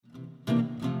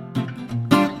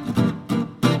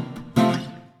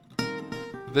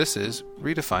This is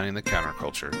Redefining the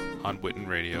Counterculture on Witten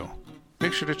Radio.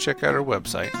 Make sure to check out our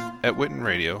website at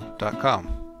wittenradio.com.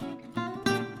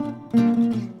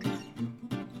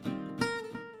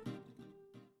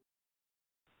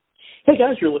 Hey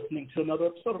guys, you're listening to another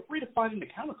episode of Redefining the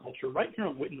Counterculture right here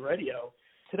on Witten Radio.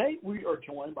 Today we are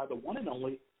joined by the one and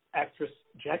only actress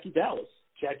Jackie Dallas.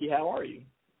 Jackie, how are you?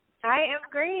 I am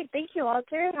great. Thank you,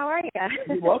 Walter. How are you?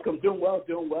 You're welcome. Doing well.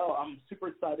 I'm super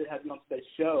excited to have you on today's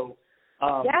show.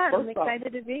 I'm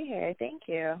excited to be here. Thank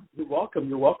you. You're welcome.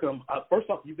 First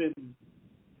off, you've been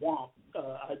swamped.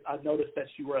 I noticed that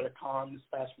you were at a con this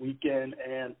past weekend,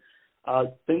 and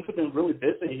things have been really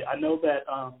busy. I know that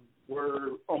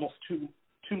we're almost two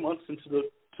months into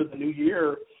the new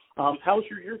year. How's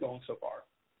your year going so far?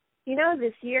 You know,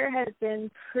 this year has been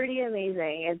pretty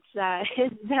amazing.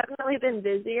 It's definitely been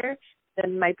busier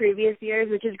than my previous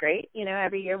years, which is great. You know,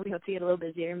 every year we hope to get a little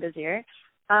busier and busier.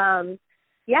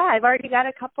 I've already got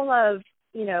a couple of,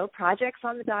 projects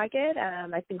on the docket.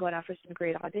 I've been going out for some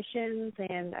great auditions,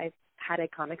 and I've had a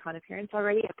Comic-Con appearance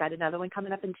already. I've got another one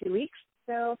coming up in 2 weeks.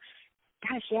 So,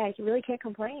 gosh, yeah, I really can't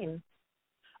complain.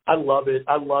 I love it.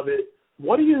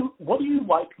 What do you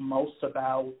like most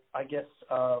about, I guess,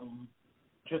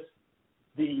 just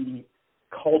the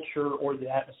culture or the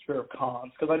atmosphere of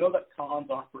cons? Because I know that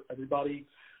cons aren't for everybody.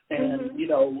 And,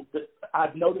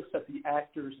 I've noticed that the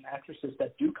actors and actresses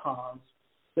that do cons,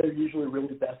 they're usually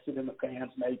really vested in the fans,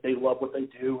 and they love what they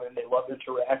do, and they love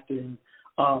interacting.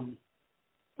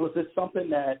 Was this something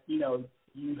that, you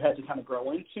had to kind of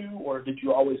grow into, or did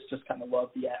you always just kind of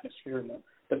love the atmosphere and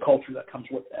the culture that comes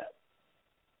with that?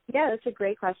 Yeah, that's a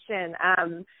great question.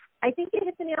 I think you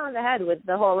hit the nail on the head with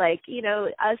the whole,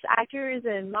 us actors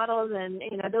and models and,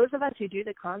 those of us who do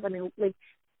the cons,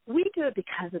 we do it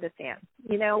because of the fans.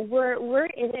 We're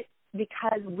in it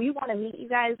because we want to meet you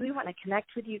guys. We want to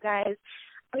connect with you guys.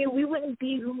 We wouldn't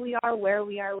be who we are, where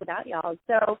we are without y'all.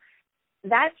 So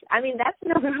that's the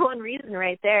number one reason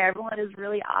right there. Everyone is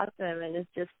really awesome, and it's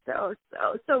just so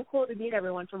cool to meet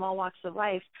everyone from all walks of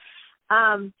life.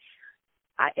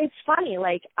 It's funny,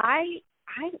 I've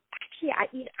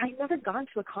never gone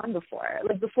to a con before.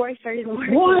 Before I started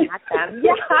working at them.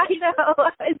 Yeah, I know.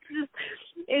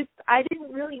 I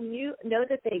didn't really know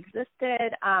that they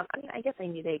existed. I guess I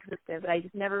knew they existed, but I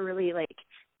just never really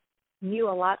knew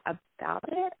a lot about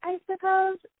it, I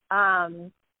suppose.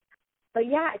 But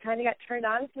yeah, I kind of got turned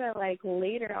on to it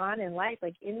later on in life,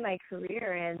 in my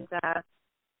career, and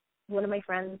one of my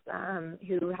friends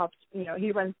who helps,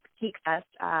 he runs Geek Fest,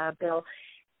 Bill.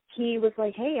 He was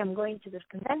like, hey, I'm going to this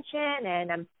convention,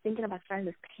 and I'm thinking about starting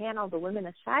this panel, The Women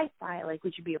of Sci-Fi.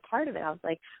 Would you be a part of it? I was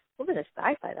like, Women of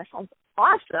Sci-Fi? That sounds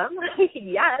awesome.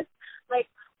 Yes.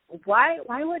 Why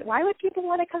would people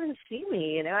want to come and see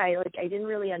me? I didn't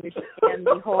really understand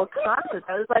the whole concept.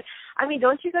 I was like,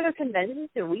 don't you go to conventions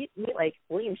to meet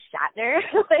William Shatner?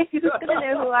 Who's gonna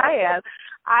know who I am?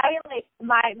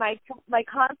 My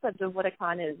concept of what a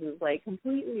con is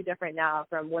completely different now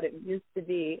from what it used to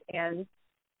be, and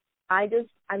I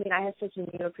have such a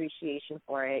new appreciation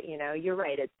for it. You're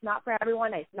right. It's not for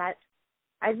everyone.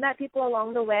 I've met people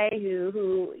along the way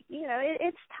who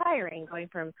it's tiring going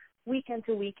from weekend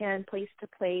to weekend, place to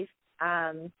place.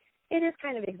 It is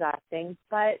kind of exhausting,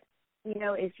 but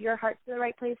if your heart's in the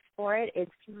right place for it,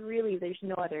 it's really, there's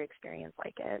no other experience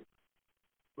like it.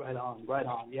 Right on.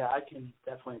 Yeah, I can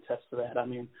definitely attest to that.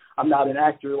 I'm not an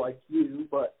actor like you,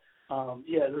 but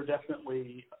they're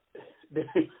definitely,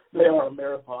 they are a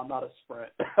marathon, not a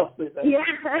sprint. Yeah.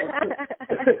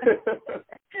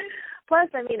 Plus,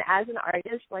 as an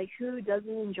artist, who doesn't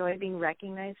enjoy being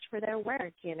recognized for their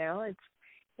work?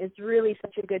 It's really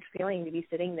such a good feeling to be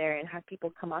sitting there and have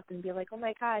people come up and be like, oh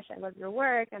my gosh, I love your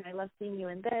work and I love seeing you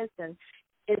in this, and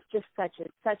it's just such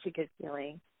a good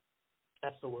feeling.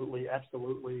 Absolutely.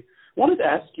 Wanted to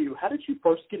ask you, how did you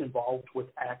first get involved with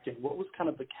acting? What was kind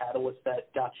of the catalyst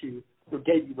that got you, or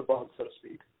gave you the bug, so to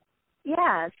speak?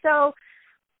 Yeah, so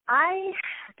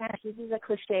this is a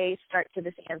cliche start to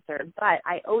this answer, but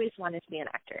I always wanted to be an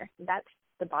actor. That's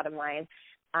the bottom line.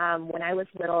 When I was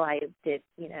little, I did,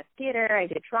 theater, I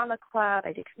did drama club,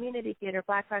 I did community theater,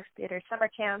 Black Box theater, summer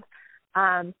camp.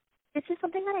 It's just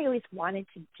something that I always wanted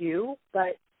to do,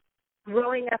 but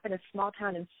growing up in a small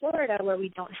town in Florida where we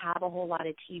don't have a whole lot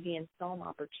of TV and film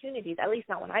opportunities, at least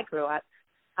not when I grew up,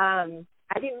 I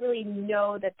didn't really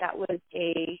know that was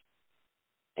a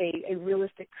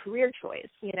realistic career choice,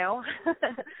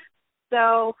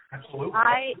 So Absolutely.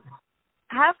 I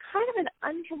have kind of an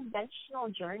unconventional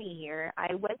journey here.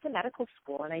 I went to medical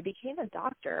school and I became a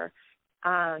doctor,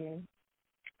 and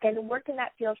worked in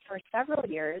that field for several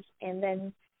years, and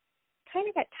then kind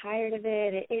of got tired of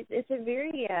it. It's a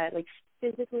very like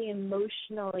physically,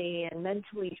 emotionally, and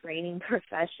mentally draining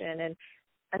profession. And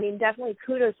I mean, definitely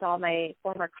kudos to all my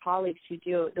former colleagues who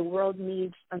do it. The world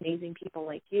needs amazing people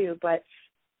like you. But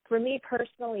for me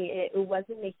personally, it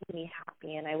wasn't making me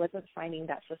happy, and I wasn't finding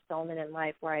that fulfillment in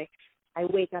life where I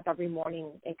wake up every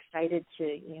morning excited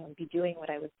to, be doing what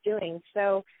I was doing.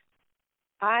 So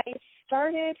I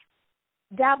started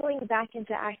dabbling back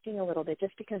into acting a little bit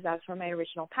just because that's where my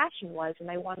original passion was,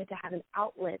 and I wanted to have an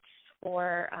outlet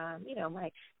for,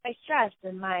 my stress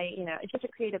and my, just a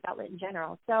creative outlet in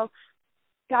general. So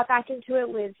got back into it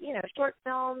with, short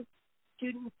films,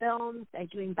 student films, and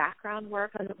doing background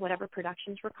work on whatever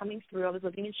productions were coming through. I was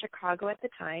living in Chicago at the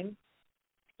time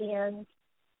and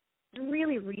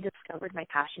really rediscovered my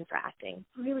passion for acting.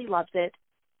 Really loved it.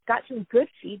 Got some good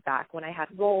feedback when I had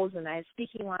roles and I had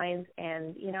speaking lines,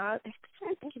 and, I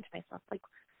started thinking to myself, like,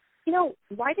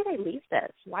 why did I leave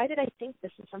this? Why did I think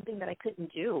this is something that I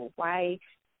couldn't do? Why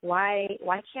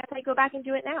can't I go back and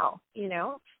do it now?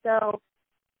 So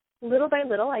little by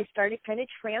little, I started kind of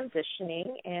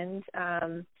transitioning, and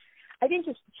I didn't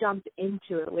just jump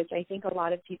into it, which I think a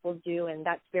lot of people do, and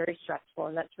that's very stressful,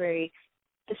 and that's very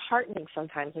disheartening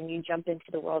sometimes when you jump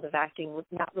into the world of acting with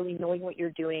not really knowing what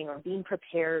you're doing or being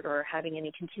prepared or having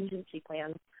any contingency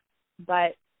plans.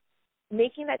 But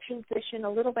making that transition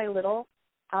a little by little,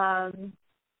 I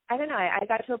don't know, I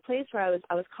got to a place where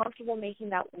I was comfortable making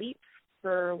that leap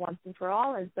for once and for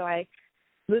all, and so I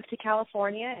moved to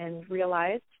California and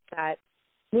realized that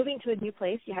moving to a new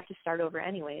place, you have to start over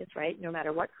anyways, right, no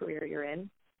matter what career you're in.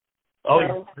 Oh,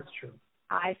 yeah, that's true.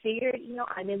 I figured,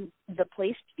 I'm in the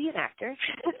place to be an actor,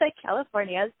 like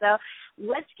California, so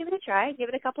let's give it a try, give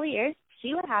it a couple of years,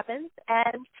 see what happens,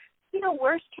 and,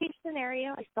 worst case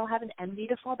scenario, I still have an MD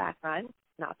to fall back on,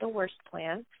 not the worst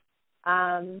plan,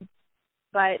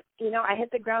 but, I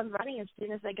hit the ground running as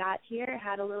soon as I got here,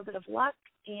 had a little bit of luck,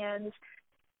 and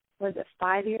was it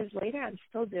 5 years later, I'm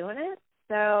still doing it,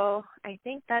 so I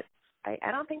think that's,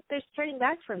 I don't think there's turning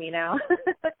back for me now.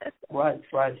 Right,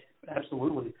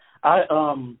 absolutely. I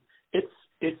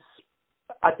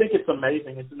think it's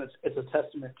amazing. It's a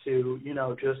testament to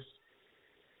just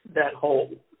that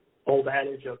whole old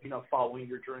adage of following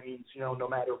your dreams, no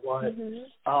matter what.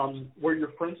 Mm-hmm. Were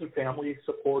your friends and family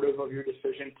supportive of your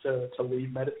decision to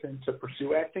leave medicine to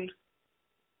pursue acting?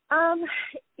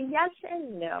 Yes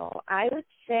and no. I would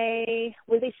say,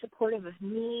 were they supportive of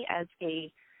me as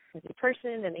a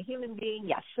person and a human being?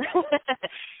 Yes.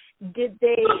 Did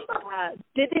they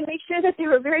make sure that they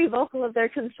were very vocal of their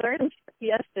concerns?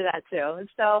 Yes to that too.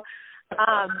 So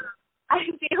I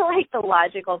feel like the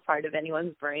logical part of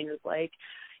anyone's brain is like,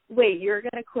 wait, you're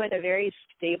going to quit a very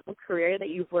stable career that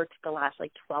you've worked the last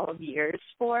 12 years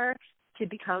for to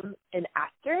become an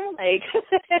actor? Like,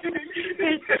 they're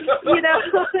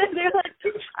like,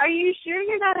 are you sure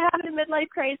you're not having a midlife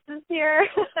crisis here?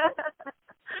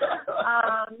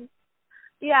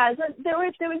 Yeah, so there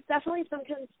was definitely some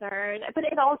concern, but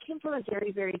it all came from a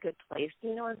very, very good place,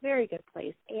 a very good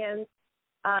place. And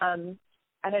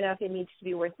I don't know if it needs to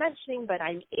be worth mentioning, but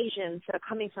I'm Asian, so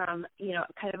coming from,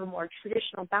 kind of a more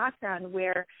traditional background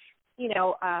where,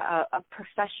 a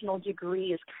professional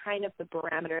degree is kind of the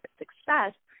barometer of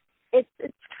success, it's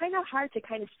kind of hard to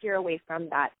kind of steer away from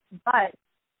that. But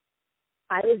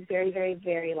I was very, very,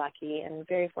 very lucky and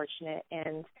very fortunate,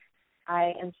 and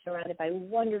I am surrounded by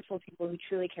wonderful people who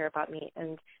truly care about me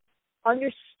and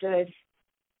understood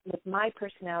with my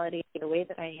personality, the way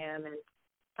that I am, and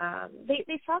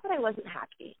they saw that I wasn't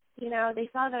happy. They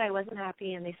saw that I wasn't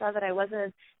happy, and they saw that I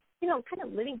wasn't, kind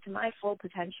of living to my full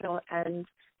potential. And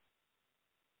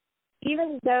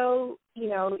even though,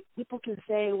 people can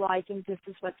say, well, I think this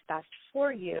is what's best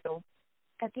for you,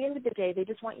 at the end of the day, they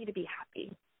just want you to be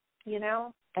happy,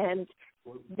 and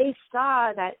they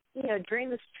saw that, during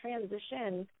this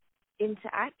transition into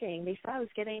acting, they saw I was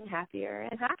getting happier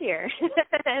and happier.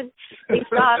 And they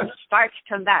saw the sparks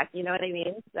come back, you know what I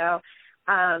mean? So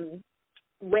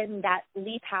when that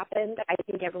leap happened, I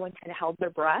think everyone kind of held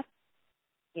their breath,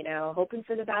 hoping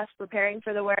for the best, preparing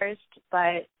for the worst.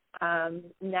 But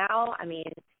now I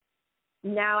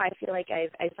feel like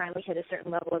I finally hit a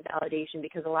certain level of validation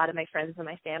because a lot of my friends and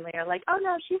my family are like, oh,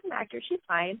 no, she's an actor. She's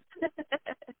fine.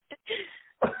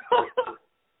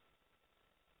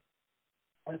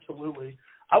 Absolutely.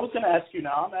 I was going to ask you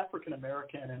now, I'm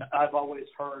African-American, and I've always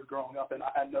heard growing up, and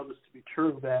I know this to be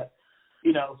true, that,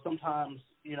 sometimes,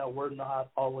 we're not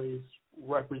always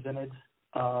represented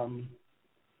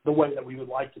the way that we would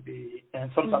like to be,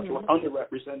 and sometimes we're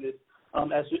underrepresented.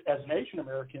 As an Asian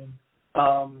American,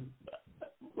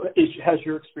 has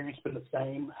your experience been the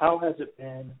same? How has it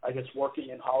been, I guess, working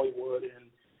in Hollywood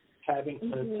having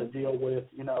to deal with,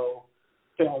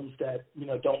 films that,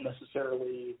 don't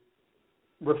necessarily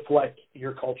reflect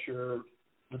your culture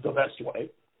the best way.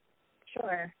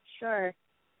 Sure.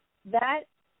 That,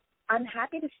 I'm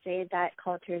happy to say that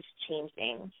culture is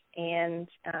changing, and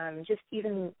just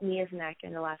even me as an actor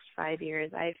in the last 5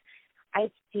 years,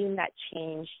 I've seen that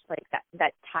change, like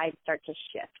that tide start to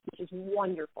shift, which is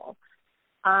wonderful.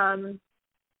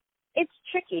 It's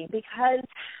tricky because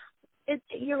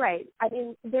you're right. I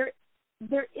mean, there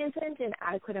isn't an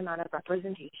adequate amount of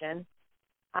representation.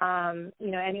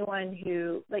 Anyone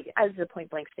who, like, as a point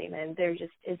blank statement, there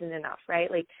just isn't enough,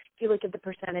 right? Like, if you look at the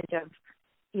percentage of,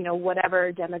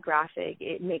 whatever demographic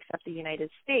it makes up the United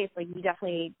States, like, you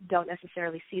definitely don't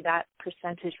necessarily see that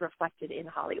percentage reflected in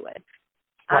Hollywood.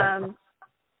 Right.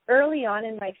 Early on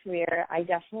in my career, I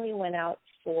definitely went out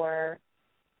for,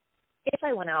 if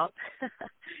I went out,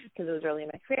 because it was early in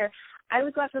my career, I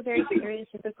would go out for very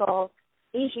stereotypical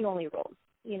Asian-only roles,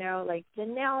 like the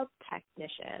nail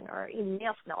technician or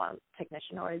nail salon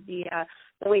technician, or the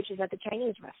waitress at the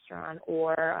Chinese restaurant,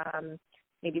 or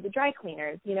maybe the dry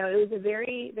cleaners. It was a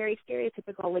very, very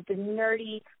stereotypical, like the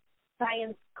nerdy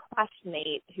science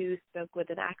classmate who spoke with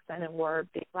an accent and wore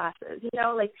big glasses,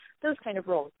 like those kind of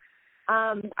roles.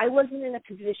 I wasn't in a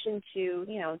position to,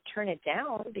 turn it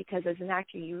down, because as an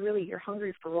actor, you're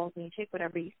hungry for roles and you take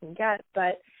whatever you can get.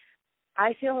 But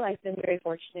I feel I've been very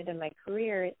fortunate in my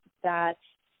career that,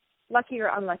 lucky or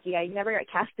unlucky, I never got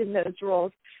cast in those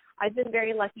roles. I've been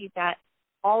very lucky that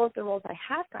all of the roles I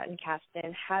have gotten cast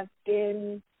in have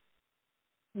been,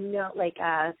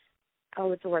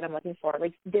 what's the word I'm looking for?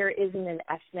 Like, there isn't an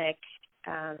ethnic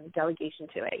delegation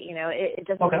to it. It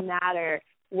doesn't matter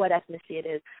what ethnicity it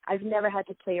is. I've never had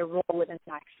to play a role with an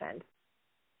accent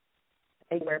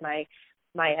where my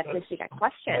ethnicity got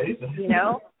questioned,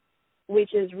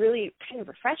 which is really kind of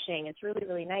refreshing. It's really,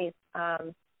 really nice.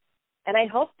 And I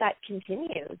hope that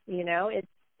continues.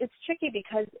 It's tricky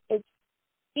because it's,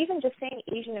 even just saying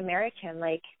Asian American,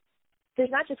 like, there's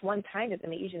not just one kind of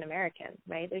an Asian American,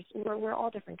 right? We're all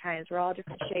different kinds. We're all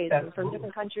different shades and from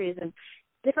different countries and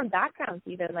different backgrounds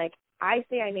even. Like, I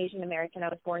say I'm Asian American. I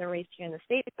was born and raised here in the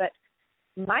States, but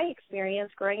my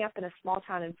experience growing up in a small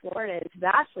town in Florida is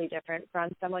vastly different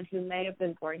from someone who may have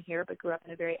been born here but grew up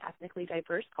in a very ethnically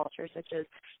diverse culture, such as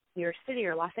New York City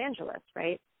or Los Angeles,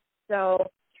 right? So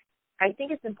I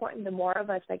think it's important the more of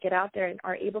us that get out there and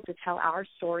are able to tell our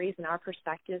stories and our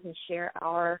perspectives and share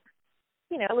our,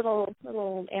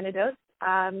 little anecdotes.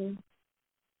 I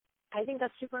think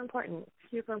that's super important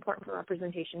for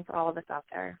representation for all of us out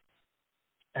there.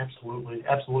 Absolutely.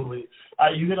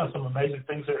 You hit on some amazing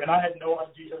things there, and I had no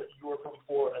idea that you were from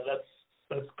Florida.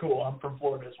 That's cool. I'm from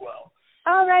Florida as well.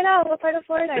 Oh, right on. What part of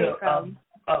Florida are you from?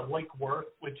 Lake Worth,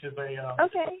 which is a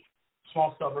okay.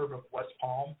 small suburb of West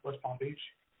Palm Beach.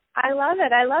 I love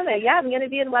it. Yeah, I'm going to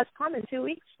be in West Palm in 2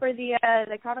 weeks for the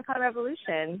Comic-Con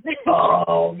Revolution.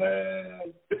 Oh,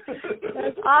 man.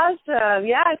 That's awesome.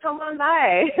 Yeah, come on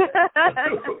by.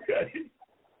 Okay.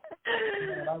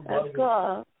 Man, that's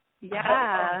cool.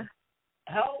 Yeah.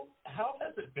 How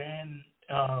has it been,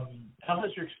 how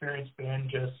has your experience been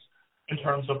just in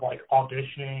terms of, like,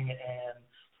 auditioning and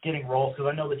getting roles?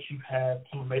 Because I know that you've had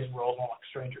some amazing roles on, like,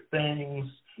 Stranger Things,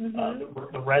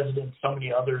 The Resident, so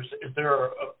many others. Is there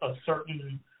a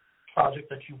certain project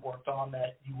that you've worked on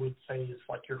that you would say is,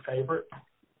 like, your favorite?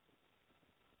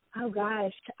 Oh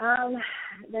gosh,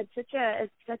 that's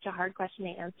such a hard question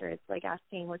to answer. It's like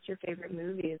asking what's your favorite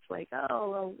movie. It's like, oh,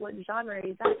 well, what genre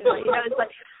is that? It's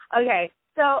like, okay.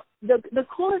 So the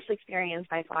coolest experience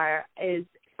by far is,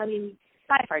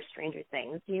 by far, Stranger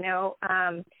Things.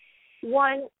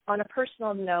 One, on a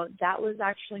personal note, that was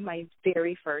actually my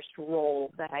very first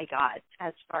role that I got,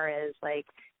 as far as, like,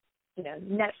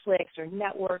 Netflix or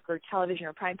network or television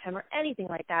or primetime or anything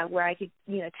like that, where I could,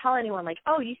 tell anyone, like,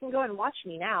 oh, you can go and watch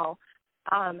me now.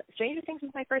 Stranger Things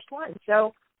was my first one.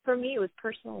 So for me, it was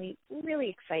personally really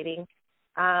exciting,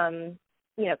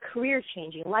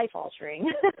 career-changing,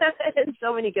 life-altering in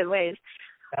so many good ways.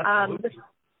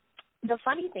 The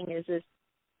funny thing is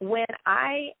when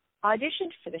I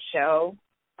auditioned for the show,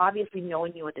 obviously no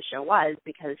one knew what the show was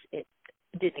because it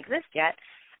didn't exist yet.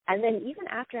 And then even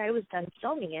after I was done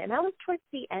filming it, and I was towards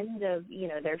the end of,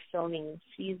 their filming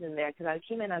season there, because I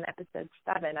came in on episode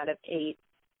 7 out of 8,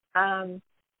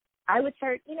 I would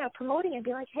start, promoting and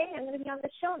be like, hey, I'm going to be on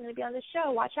this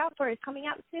show. Watch out for it. It's coming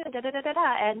out soon,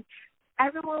 da-da-da-da-da. And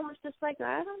everyone was just like,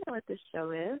 I don't know what this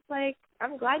show is. Like,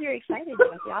 I'm glad you're excited,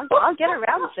 Jesse. I'll get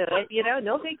around to it,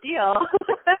 no big deal.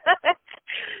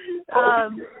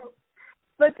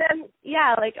 But then,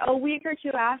 yeah, like a week or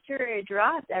two after it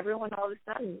dropped, everyone all of a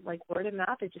sudden, like word of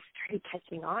mouth, it just started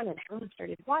catching on, and everyone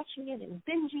started watching it and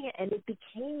binging it, and it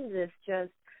became this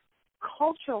just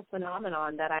cultural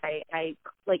phenomenon that I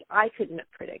couldn't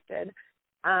have predicted.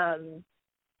 And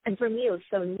for me, it was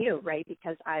so new, right?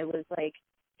 Because I was like,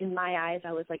 in my eyes,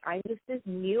 I was like, I'm just this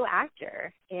new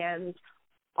actor, and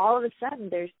all of a sudden,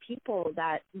 there's people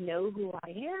that know who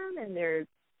I am, and they're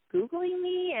Googling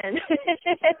me and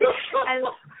and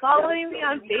following me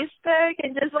on Facebook,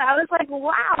 and just I was like,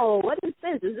 wow, what is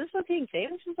this? Is this what being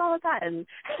famous is all about? And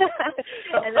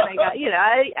and then I got,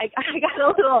 I got a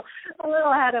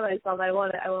little ahead of myself. I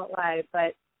won't lie,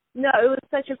 but no, it was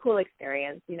such a cool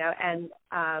experience, and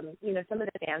some of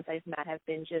the fans I've met have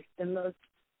been just the most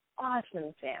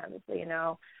awesome fans,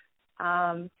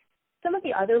 Some of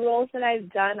the other roles that I've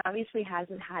done obviously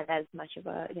hasn't had as much of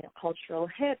a cultural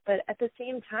hit, but at the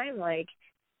same time, like,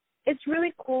 it's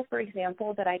really cool, for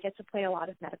example, that I get to play a lot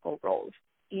of medical roles,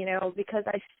 because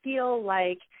I feel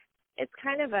like it's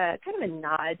kind of a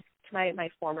nod to my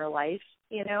former life,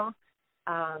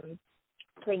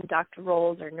 playing doctor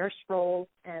roles or nurse roles,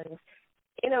 and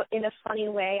in a funny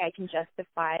way, I can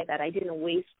justify that I didn't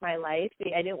waste my life.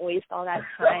 I didn't waste all that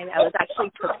time. I was actually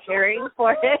preparing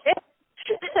for it.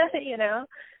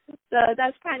 So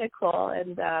that's kind of cool.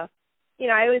 And, I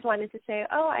always wanted to say,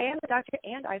 oh, I am a doctor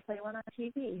and I play one on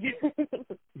TV.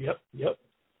 Yep.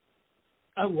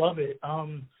 I love it.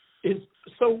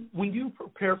 So when you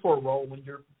prepare for a role, when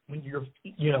you're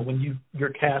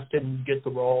cast and you get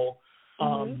the role,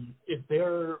 how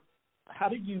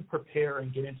do you prepare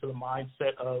and get into the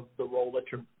mindset of the role that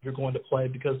you're going to play?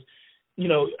 Because,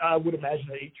 I would imagine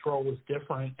that each role is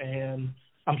different, and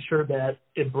I'm sure that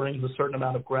it brings a certain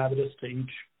amount of gravitas to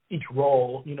each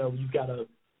role. You've got to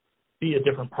be a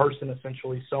different person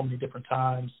essentially so many different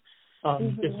times.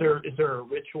 Is there a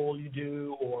ritual you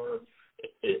do, or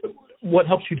what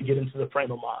helps you to get into the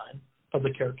frame of mind of the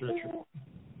character that you're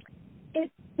playing?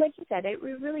 Like you said, it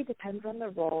really depends on the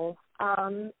role.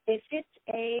 If it's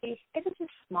a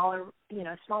smaller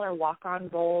walk-on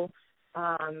role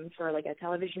for like a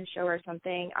television show or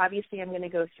something, obviously I'm going to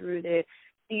go through the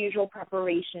usual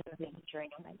preparation of making sure I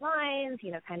know my lines,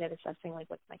 kind of assessing like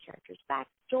what's my character's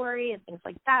backstory and things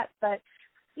like that. But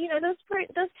those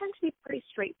tend to be pretty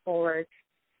straightforward.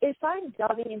 If I'm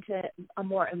delving into a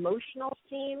more emotional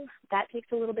theme, that takes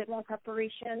a little bit more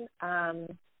preparation,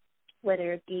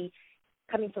 whether it be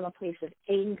coming from a place of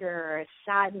anger or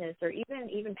sadness or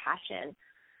even passion.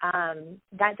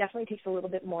 That definitely takes a little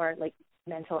bit more like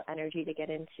mental energy to get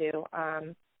into.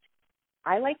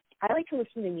 I like to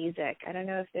listen to music. I don't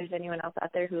know if there's anyone else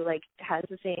out there who like has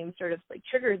the same sort of like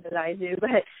triggers that I do,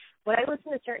 but when I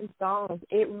listen to certain songs,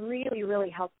 it really,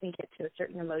 really helps me get to a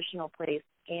certain emotional place,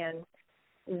 and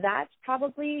that's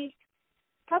probably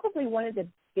one of the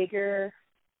bigger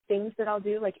things that I'll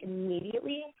do like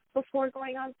immediately before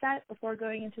going on set, before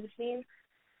going into the scene.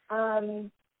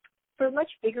 For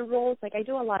much bigger roles, like I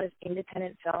do a lot of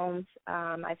independent films.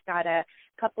 I've got a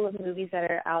couple of movies that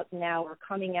are out now or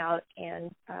coming out,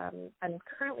 and I'm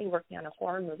currently working on a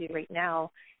horror movie right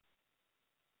now.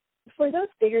 For those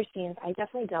bigger scenes, I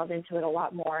definitely delve into it a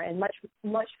lot more and much,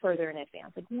 much further in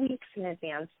advance, like weeks in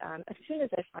advance. As soon as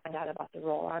I find out about the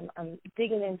role, I'm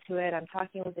digging into it. I'm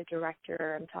talking with the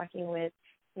director. I'm talking with,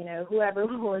 whoever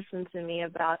will listen to me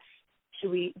about,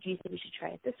 do you think we should try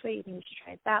it this way? Do you think we should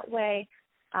try it that way?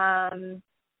 And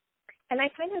I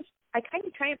kind of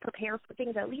try and prepare for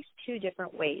things at least two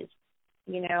different ways,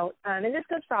 and this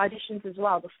goes for auditions as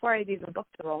well. Before I've even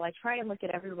booked the role, I try and look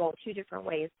at every role two different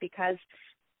ways, because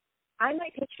I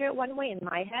might picture it one way in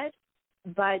my head,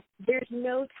 but there's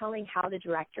no telling how the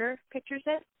director pictures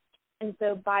it. And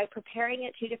so by preparing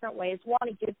it two different ways, one,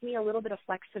 it gives me a little bit of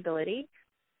flexibility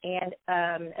and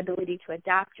ability to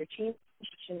adapt or change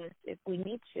if we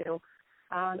need to.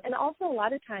 And also a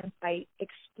lot of times by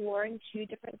exploring two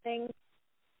different things,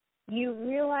 you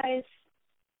realize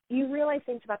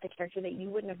things about the character that you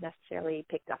wouldn't have necessarily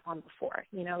picked up on before.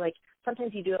 Like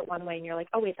sometimes you do it one way and you're like,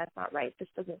 oh wait, that's not right. This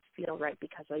doesn't feel right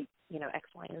because of, X,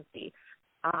 Y, and Z.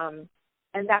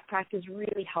 And that practice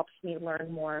really helps me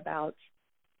learn more about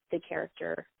the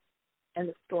character and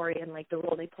the story and like the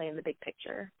role they play in the big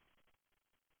picture.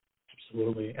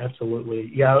 Absolutely.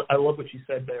 Yeah, I love what you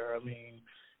said there. I mean,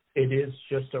 it is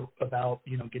just about,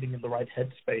 getting in the right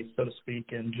headspace, so to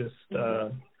speak, and just,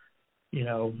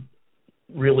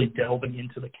 really delving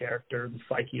into the character, the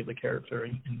psyche of the character,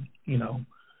 and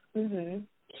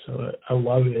So I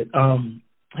love it.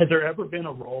 Has there ever been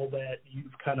a role that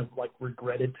you've kind of like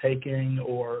regretted taking,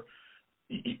 or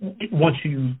once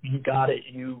you got it,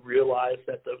 you realized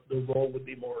that the role would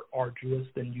be more arduous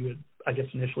than you had I guess,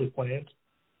 initially planned?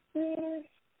 I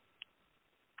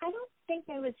don't think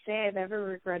I would say I've ever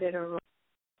regretted a role.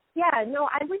 Yeah, no,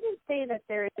 I wouldn't say that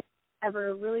there has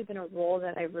ever really been a role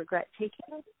that I regret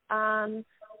taking.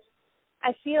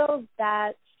 I feel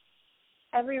that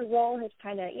every role has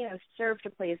kind of, served a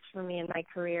place for me in my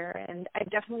career, and I've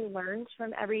definitely learned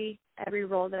from every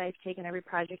role that I've taken, every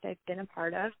project I've been a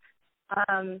part of.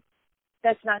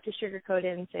 That's not to sugarcoat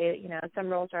it and say, some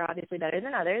roles are obviously better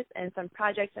than others, and some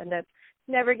projects end up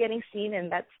never getting seen,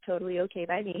 and that's totally okay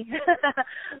by me.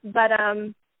 But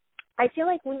I feel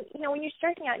like when you're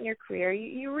starting out in your career,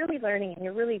 you're really learning and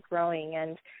you're really growing.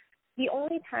 And the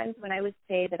only times when I would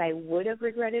say that I would have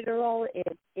regretted a role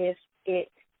is if it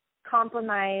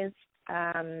compromised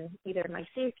either my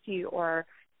safety or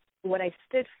what I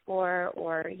stood for,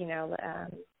 or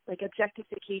like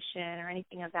objectification or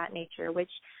anything of that nature,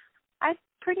 which I'm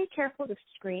pretty careful to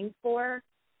screen for.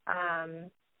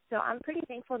 So I'm pretty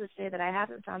thankful to say that I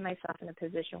haven't found myself in a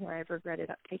position where I've regretted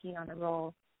taking on a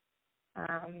role.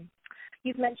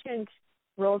 You've mentioned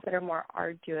roles that are more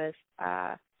arduous.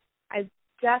 I've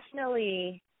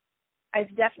definitely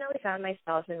found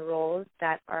myself in roles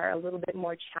that are a little bit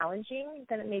more challenging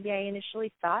than maybe I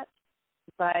initially thought.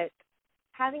 But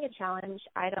having a challenge,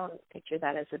 I don't picture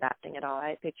that as a bad thing at all.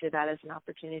 I picture that as an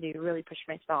opportunity to really push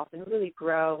myself and really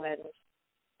grow,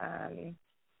 and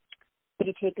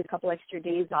maybe take a couple extra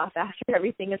days off after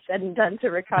everything is said and done to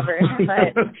recover.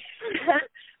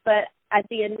 But at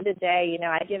the end of the day,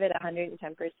 I give it 110%.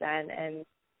 And,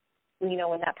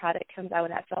 when that product comes out,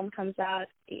 when that film comes out,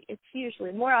 it's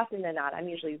usually, more often than not, I'm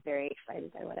usually very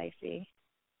excited by what I see.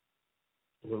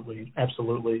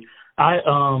 Absolutely. I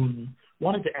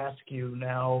wanted to ask you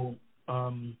now,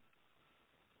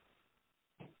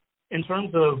 in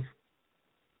terms of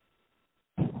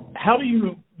how do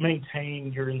you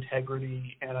maintain your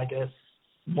integrity and, I guess,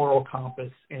 moral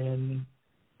compass in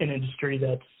an industry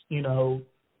that's,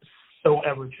 so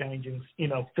ever-changing?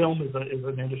 Film is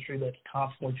an industry that's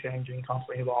constantly changing,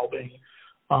 constantly evolving.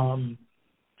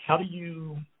 How do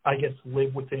you, I guess,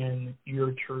 live within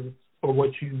your truth, or what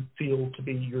you feel to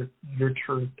be your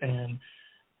truth and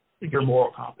your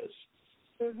moral compass?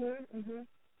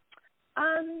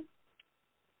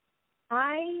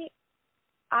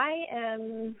 I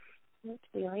am, let's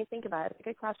see, let me think about it. It's a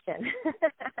good question.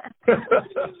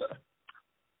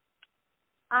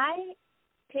 I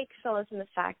take solace in the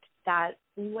fact that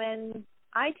when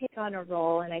I take on a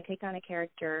role and I take on a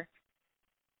character,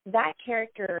 that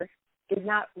character is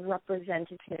not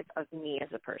representative of me as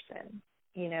a person.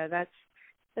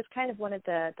 That's kind of one of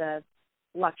the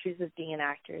luxuries of being an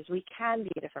actor, is we can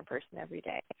be a different person every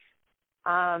day.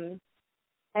 And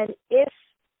if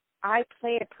I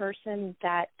play a person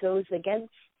that goes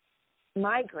against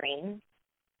my grain,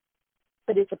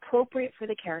 but it's appropriate for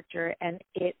the character and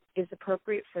it is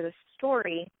appropriate for the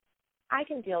story, I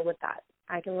can deal with that.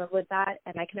 I can live with that,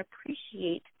 and I can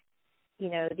appreciate,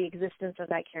 the existence of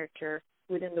that character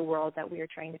within the world that we are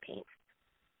trying to paint.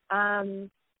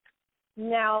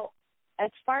 Now,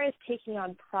 as far as taking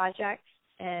on projects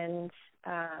and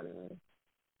kind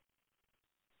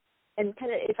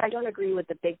of, if I don't agree with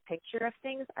the big picture of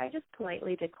things, I just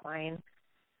politely decline.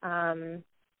 And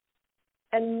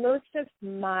most of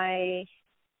my,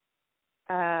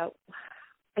 I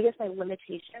guess my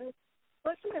limitations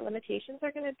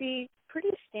are going to be pretty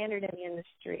standard in the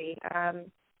industry.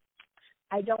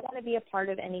 I don't want to be a part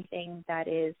of anything that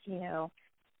is,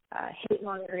 hate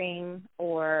mongering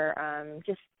or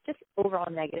just overall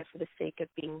negative for the sake of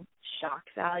being shock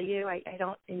value. I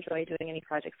don't enjoy doing any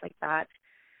projects like that.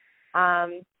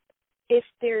 If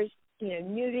there's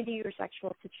nudity or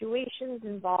sexual situations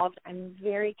involved, I'm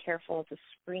very careful to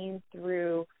screen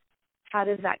through how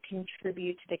does that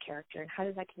contribute to the character and how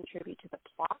does that contribute to the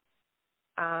plot.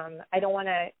 I'm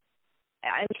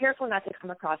careful not to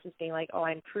come across as being like, oh,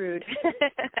 I'm prude.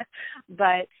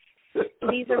 But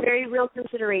these are very real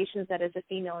considerations that as a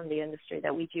female in the industry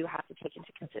that we do have to take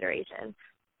into consideration.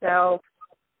 So,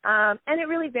 and it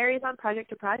really varies on project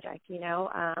to project,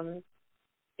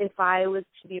 If I was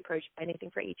to be approached by anything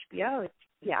for HBO, it's,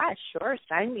 yeah, sure,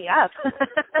 sign me up.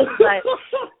 But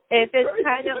if it's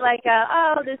kind of like,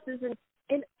 this is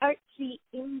an artsy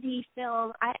indie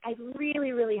film, I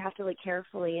really, really have to look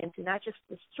carefully into not just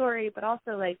the story, but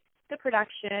also like the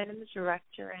production and the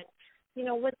director and,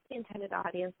 what's the intended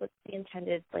audience, what's the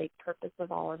intended purpose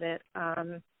of all of it.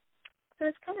 So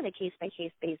it's kind of a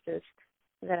case-by-case basis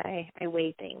that I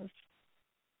weigh things.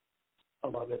 I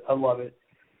love it.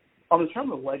 In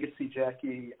terms of legacy,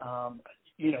 Jackie,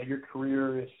 your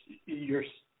career is,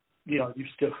 you've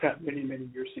still got many, many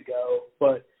years to go.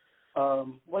 But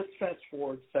let's fast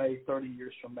forward, say, 30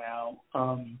 years from now.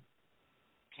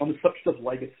 on the subject of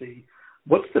legacy,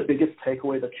 what's the biggest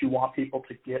takeaway that you want people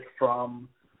to get from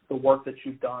the work that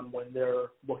you've done when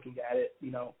they're looking at it,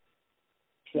 20,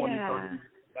 30 years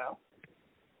now?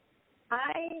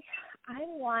 I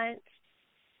want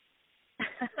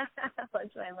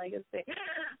what's my legacy?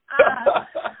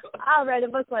 I'll write a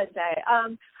book one day.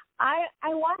 I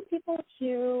want people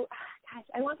to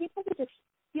just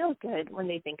feel good when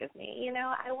they think of me.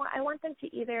 I want them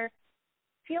to either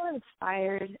feel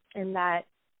inspired in that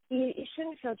you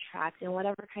shouldn't feel trapped in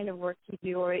whatever kind of work you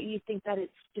do, or you think that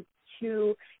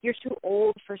you're too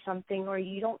old for something, or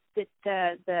you don't fit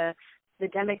the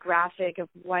demographic of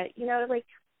what,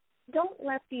 don't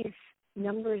let these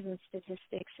numbers and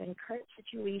statistics and current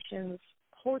situations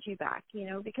hold you back,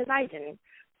 because I didn't.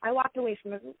 I walked away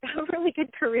from a really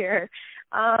good career.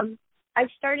 I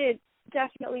started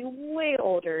definitely way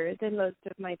older than most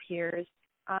of my peers.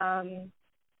 And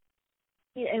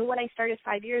when I started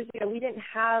 5 years ago, we didn't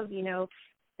have, the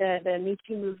Me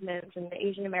Too movements and the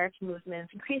Asian American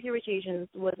movements, and Crazy Rich Asians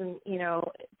wasn't,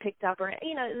 picked up, or,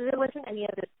 there wasn't any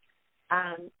of this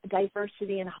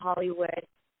diversity in Hollywood.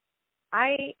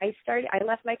 I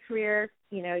left my career,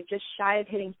 just shy of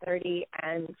hitting 30,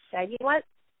 and said, you know what,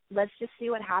 let's just see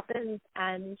what happens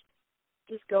and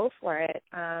just go for it.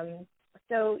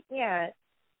 So, yeah,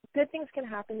 good things can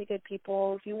happen to good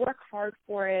people if you work hard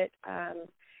for it.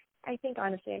 I think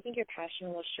your passion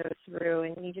will show through,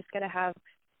 and you just got to have,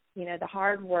 the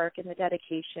hard work and the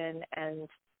dedication and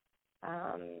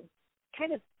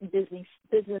kind of business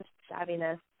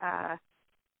savviness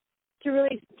to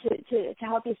really to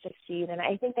help you succeed. And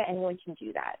I think that anyone can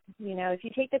do that. If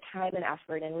you take the time and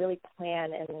effort and really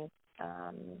plan and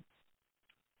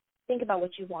think about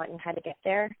what you want and how to get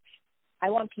there, I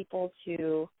want people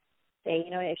to say,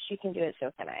 if she can do it,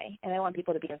 so can I. And I want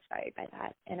people to be inspired by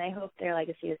that. And I hope their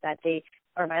legacy is that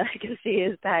my legacy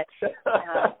is that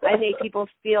I make people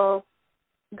feel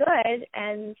good,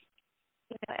 and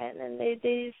and then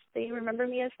they remember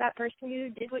me as that person who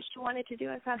did what she wanted to do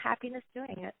and found happiness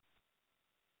doing it.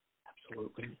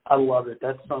 Absolutely, I love it.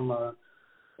 That's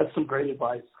some great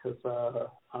advice, because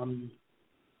I'm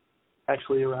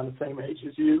actually around the same age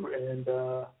as you, and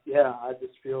I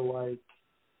just feel like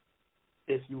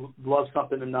if you love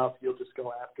something enough, you'll just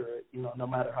go after it, no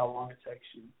matter how long it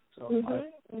takes you. So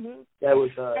that was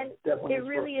definitely.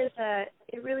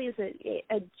 It really is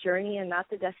a journey and not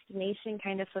the destination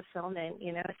kind of fulfillment,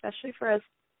 especially for us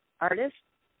artists.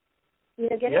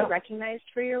 Getting recognized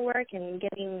for your work and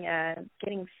getting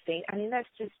fame. I mean, that's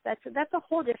a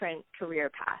whole different career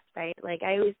path, right? Like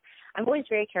I'm always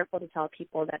very careful to tell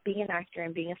people that being an actor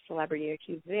and being a celebrity are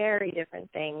two very different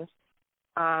things.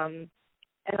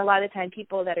 And a lot of the time,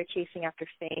 people that are chasing after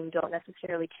fame don't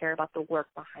necessarily care about the work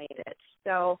behind it.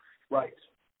 So, right.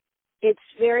 It's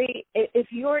very,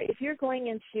 if you're going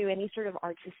into any sort of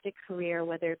artistic career,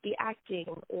 whether it be acting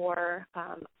or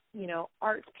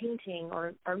art, painting,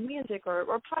 or music, or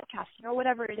podcasting, or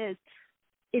whatever it is,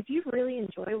 if you really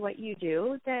enjoy what you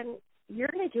do, then you're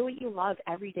going to do what you love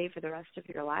every day for the rest of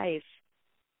your life.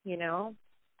 Yes,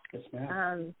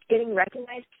 ma'am. Getting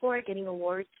recognized for it, getting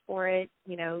awards for it,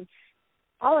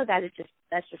 all of that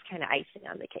that's just kind of icing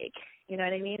on the cake. You know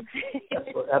what I mean?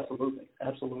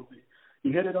 Absolutely.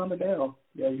 You hit it on the nail.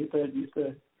 Yeah, you hit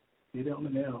it on the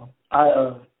nail.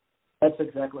 That's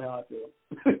exactly how I feel.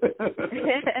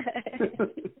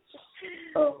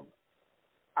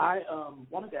 I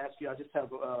wanted to ask you. I just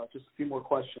have just a few more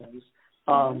questions.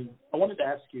 I wanted to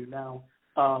ask you now.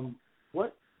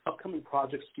 What upcoming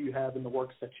projects do you have in the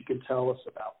works that you can tell us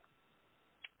about?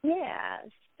 Yeah.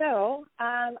 So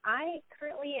I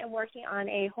currently am working on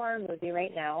a horror movie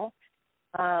right now.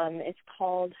 It's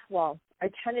called, our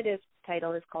tentative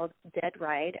title is called Dead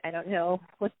Ride. I don't know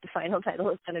what the final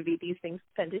title is going to be. These things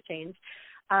tend to change.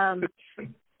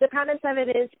 The premise of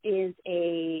it is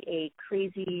a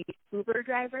crazy Uber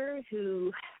driver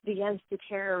who begins to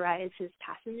terrorize his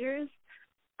passengers.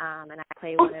 And I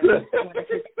play one of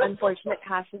his unfortunate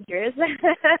passengers.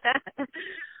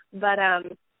 But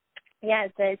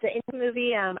it's an indie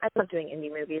movie. I love doing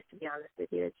indie movies, to be honest with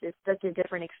you. It's just such a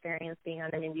different experience being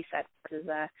on an indie set versus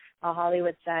a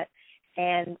Hollywood set.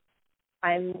 And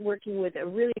I'm working with a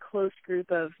really close group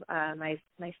of my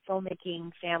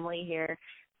filmmaking family here.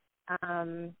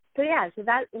 So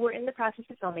that we're in the process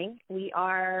of filming. We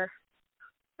are,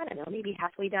 I don't know, maybe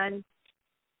halfway done.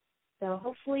 So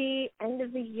hopefully end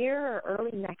of the year or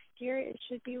early next year it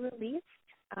should be released.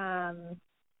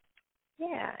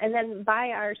 And then by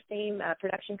our same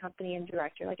production company and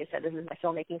director, like I said, this is my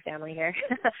filmmaking family here,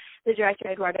 the director,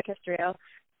 Eduardo Castrillo,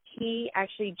 he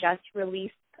actually just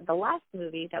released the last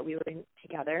movie that we were in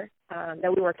together,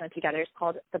 that we worked on together. It's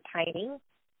called The Pining.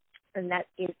 and that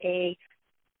is a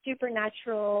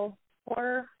supernatural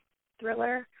horror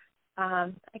thriller.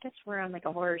 I guess we're on like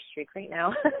a horror streak right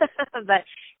now, but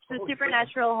it's a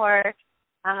supernatural horror.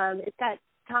 It's got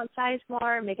Tom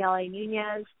Sizemore, Miguel A.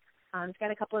 Nunez. It's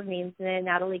got a couple of names in it.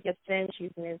 Natalie Gibson,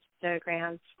 she's an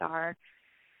Instagram star.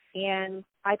 And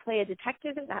I play a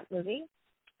detective in that movie.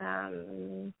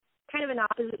 Kind of an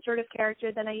opposite sort of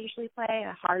character than I usually play,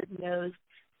 a hard-nosed,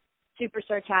 super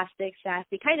sarcastic,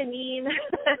 sassy, kind of mean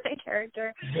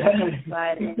character.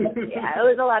 But yeah, it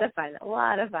was a lot of fun.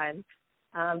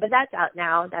 But that's out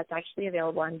now. That's actually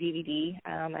available on DVD.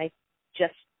 I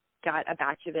just got a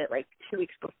batch of it like 2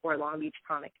 weeks before Long Beach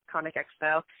Comic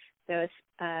Expo. So it's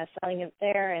selling it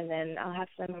there, and then I'll have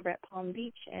some over at Palm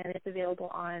Beach, and it's available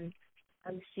on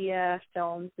Sia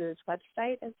Films'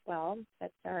 website as well.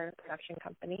 That's our production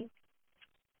company.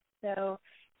 So,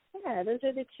 yeah, those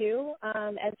are the two.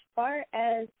 As far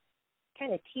as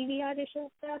kind of TV audition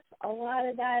stuff, a lot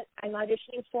of that I'm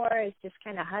auditioning for is just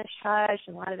kind of hush-hush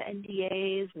and a lot of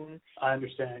NDAs. And I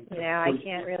understand. You know, I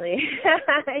can't really.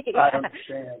 I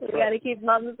understand. We got to keep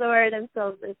mum's word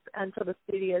until the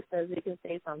studio says we can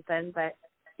say something. But,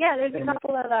 yeah, there's a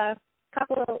couple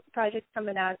of projects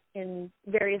coming out in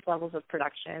various levels of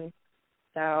production.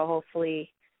 So hopefully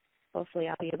I'll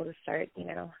be able to start,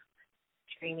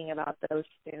 dreaming about those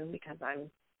soon because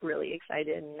I'm really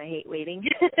excited and I hate waiting.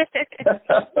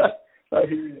 I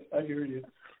hear you.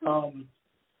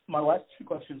 My last two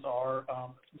questions are,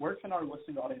 where can our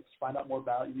listening audience find out more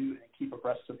about you and keep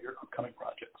abreast of your upcoming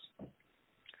projects?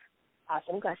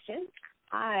 Awesome question.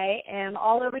 I am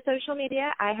all over social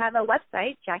media. I have a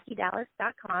website,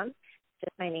 JackieDallas.com.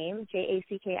 Just my name, Jackie,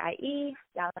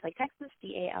 Dallas like Texas,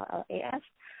 Dallas.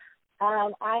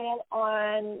 I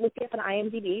am looking up on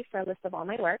IMDb for a list of all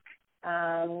my work.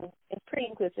 It's pretty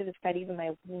inclusive. It's got even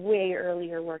my way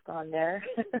earlier work on there,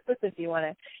 if you want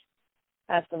to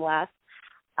have some laughs.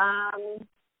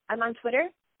 I'm on Twitter,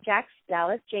 Jax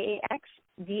Dallas,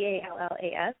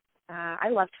 JaxDallas. I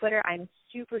love Twitter. I'm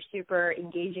super, super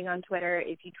engaging on Twitter.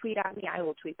 If you tweet at me, I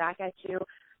will tweet back at you.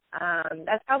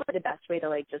 That's probably the best way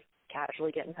to just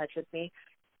casually get in touch with me.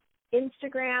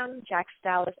 Instagram, Jax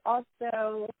Dallas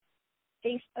also.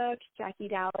 Facebook, Jackie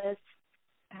Dallas.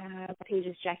 My page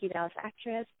is Jackie Dallas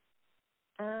Actress.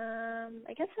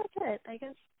 I guess that's it.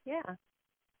 Yeah.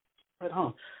 Right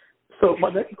on. So my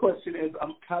next question is,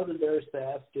 I'm kind of embarrassed to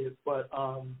ask it, but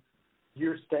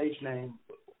your stage name,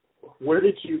 where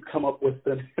did you come up with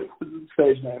the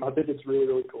stage name? I think it's really,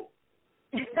 really cool.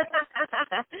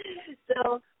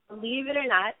 So, believe it or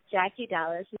not, Jackie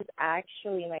Dallas is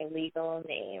actually my legal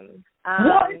name.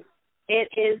 What? It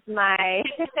is my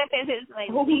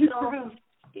legal.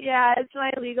 Yeah, it's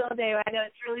my legal name. I know,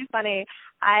 it's really funny.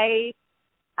 I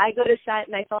go to set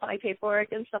and I fill out my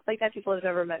paperwork and stuff like that. People have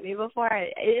never met me before.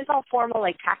 It is all formal,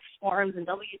 like tax forms and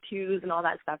W-2s and all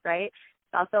that stuff, right?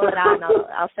 So I'll fill it out and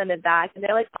I'll send it back. And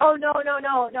they're like, oh, no,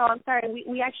 I'm sorry.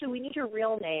 We need your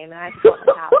real name. And I have to fill out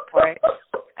my passport.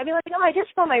 I'd be like, no, I just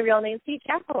spelled my real name, C.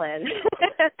 Jacqueline.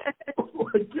 Oh,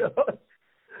 my God.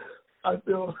 I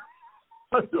feel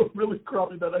really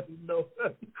crummy that I didn't know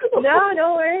that.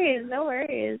 No worries.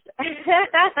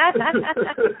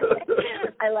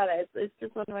 I love it. It's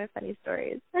just one of my funny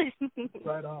stories.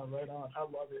 Right on. I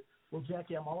love it. Well,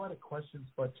 Jackie, I'm all out of questions,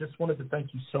 but just wanted to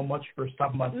thank you so much for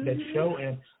stopping by today's show,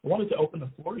 and I wanted to open the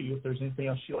floor to you if there's anything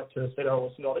else you'd like to say to our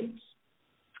listening audience.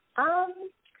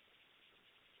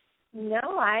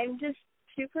 No, I'm just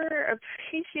super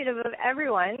appreciative of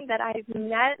everyone that I've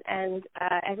met and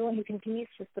everyone who continues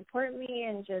to support me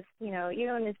and just,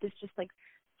 even if it's just like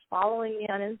following me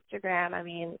on Instagram. I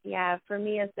mean, yeah, for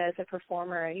me as a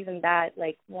performer, even that,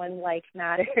 like, one like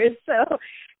matters. So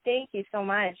thank you so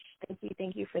much.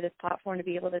 Thank you for this platform to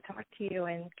be able to talk to you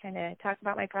and kind of talk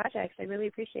about my projects. I really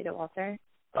appreciate it, Walter.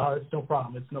 It's no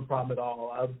problem. It's no problem at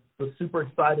all. I was super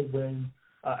excited when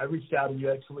I reached out and you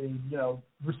actually,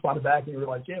 responded back and you were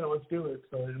like, yeah, let's do it.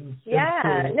 So it was. Yeah,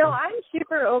 cool. No, I'm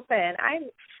super open.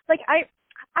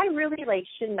 I really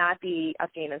should not be a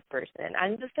famous person.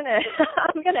 I'm gonna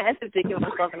end up digging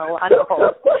myself in a lot of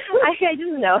holes. I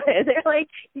just know it. They're like,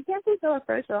 you can't be so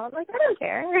personal. I'm like, I don't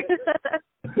care.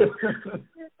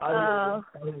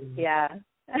 Yeah.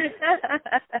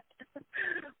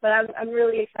 But I'm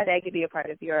really excited I could be a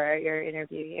part of your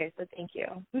interview here. So thank you.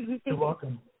 You're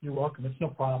welcome. It's no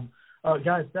problem.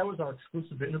 Guys, that was our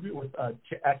exclusive interview with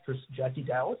actress Jackie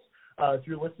Dallas. If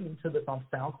you're listening to this on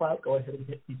SoundCloud, go ahead and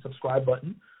hit the subscribe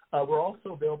button. We're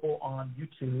also available on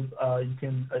YouTube. You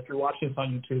can, if you're watching this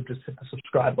on YouTube, just hit the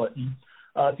subscribe button.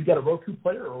 If you've got a Roku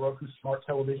player or a Roku smart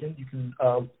television, you can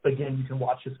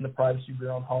watch this in the privacy of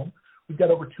your own home. We've got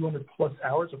over 200 plus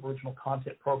hours of original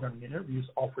content, programming, and interviews,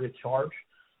 all free of charge.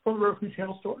 From the Roku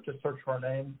Channel Store, just search for our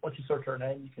name. Once you search our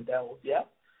name, you can download the app.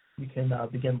 You can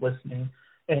begin listening.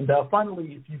 And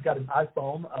finally, if you've got an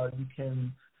iPhone, you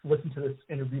can listen to this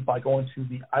interview by going to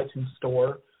the iTunes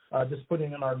Store, just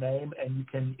putting in our name, and you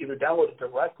can either download it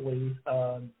directly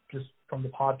just from the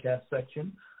podcast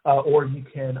section, or you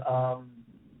can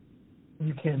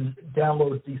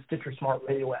download the Stitcher Smart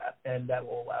Radio app, and that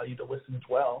will allow you to listen as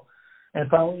well. And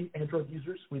finally, Android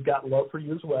users, we've got love for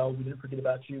you as well. We didn't forget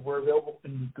about you. We're available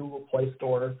in the Google Play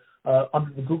Store.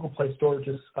 Under the Google Play Store,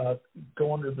 just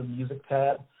go under the Music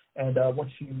tab, and once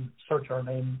you search our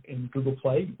name in Google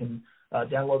Play, you can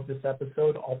download this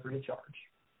episode all free of charge.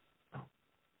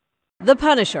 The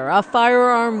Punisher, a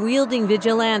firearm-wielding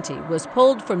vigilante, was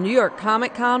pulled from New York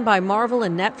Comic Con by Marvel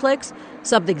and Netflix,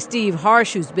 something Steve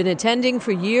Harsh, who's been attending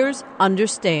for years,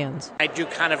 understands. I do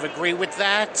kind of agree with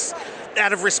that,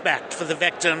 out of respect for the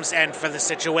victims and for the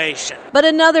situation. But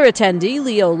another attendee,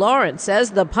 Leo Lawrence,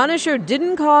 says the Punisher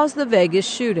didn't cause the Vegas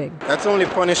shooting. That's only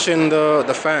punishing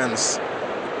the fans.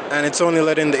 And it's only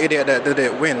letting the idiot that did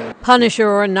it win. Punisher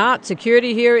or not,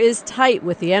 security here is tight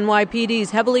with the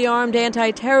NYPD's heavily armed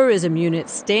anti-terrorism unit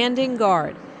standing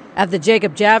guard. At the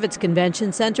Jacob Javits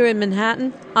Convention Center in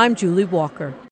Manhattan, I'm Julie Walker.